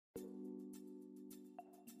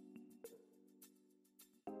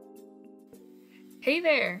Hey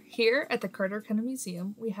there! Here at the Carter County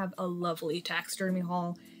Museum, we have a lovely taxidermy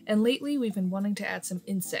haul, and lately we've been wanting to add some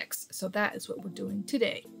insects, so that is what we're doing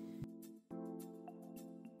today.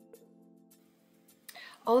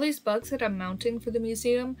 All these bugs that I'm mounting for the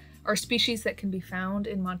museum are species that can be found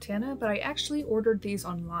in Montana, but I actually ordered these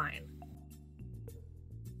online.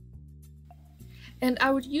 And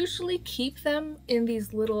I would usually keep them in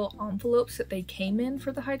these little envelopes that they came in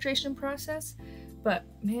for the hydration process, but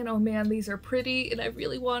man oh man, these are pretty and I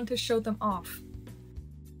really wanted to show them off.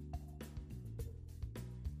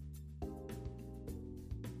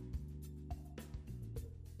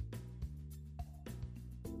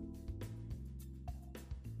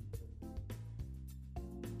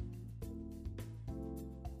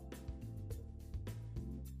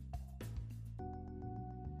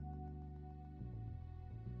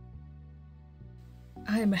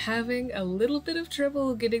 I'm having a little bit of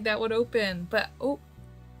trouble getting that one open, but oh,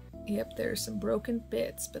 yep, there's some broken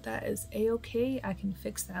bits, but that is a-okay. I can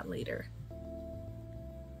fix that later.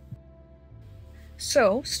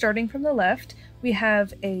 So, starting from the left, we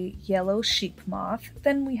have a yellow sheep moth,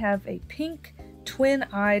 then we have a pink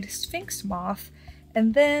twin-eyed sphinx moth,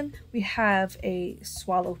 and then we have a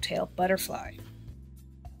swallowtail butterfly.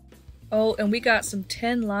 Oh, and we got some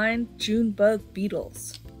 10-line June bug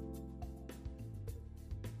beetles.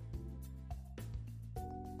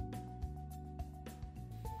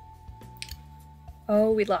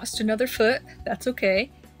 Oh, we lost another foot. That's okay.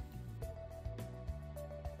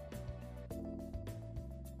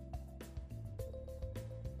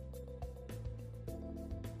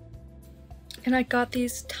 And I got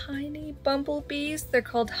these tiny bumblebees. They're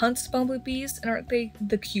called Hunt's bumblebees, and aren't they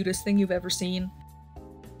the cutest thing you've ever seen?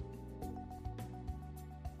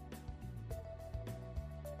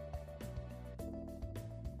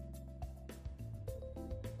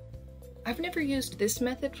 I've never used this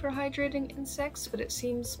method for hydrating insects, but it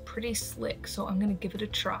seems pretty slick, so I'm gonna give it a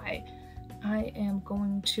try. I am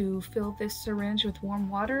going to fill this syringe with warm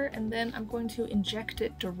water, and then I'm going to inject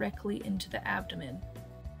it directly into the abdomen.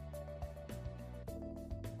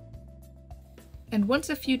 And once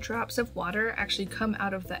a few drops of water actually come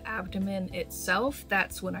out of the abdomen itself,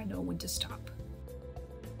 that's when I know when to stop.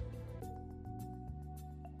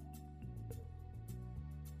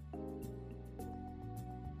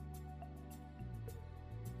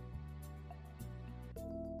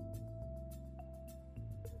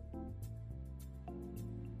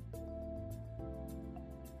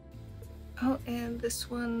 Oh, and this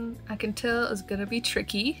one I can tell is gonna be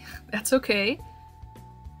tricky. That's okay.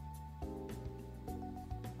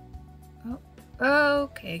 Oh,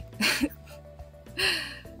 okay.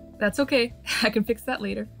 That's okay. I can fix that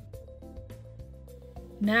later.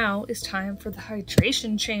 Now is time for the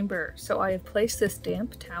hydration chamber. So I have placed this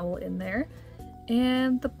damp towel in there,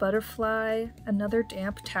 and the butterfly, another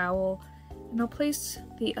damp towel, and I'll place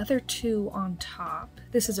the other two on top.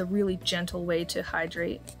 This is a really gentle way to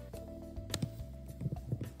hydrate.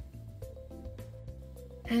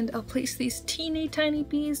 And I'll place these teeny tiny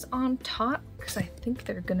bees on top because I think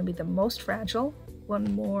they're going to be the most fragile.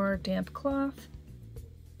 One more damp cloth.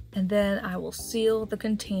 And then I will seal the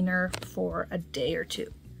container for a day or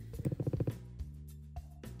two.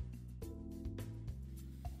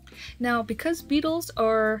 Now, because beetles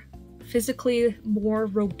are physically more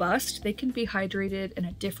robust, they can be hydrated in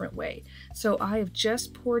a different way. So I have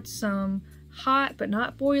just poured some hot but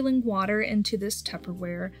not boiling water into this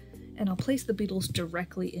Tupperware, and I'll place the beetles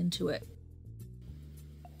directly into it.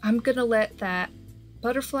 I'm gonna let that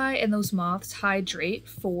butterfly and those moths hydrate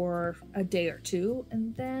for a day or two,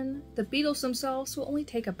 and then the beetles themselves will only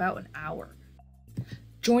take about an hour.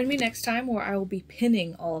 Join me next time where I will be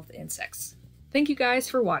pinning all of the insects. Thank you guys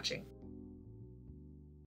for watching.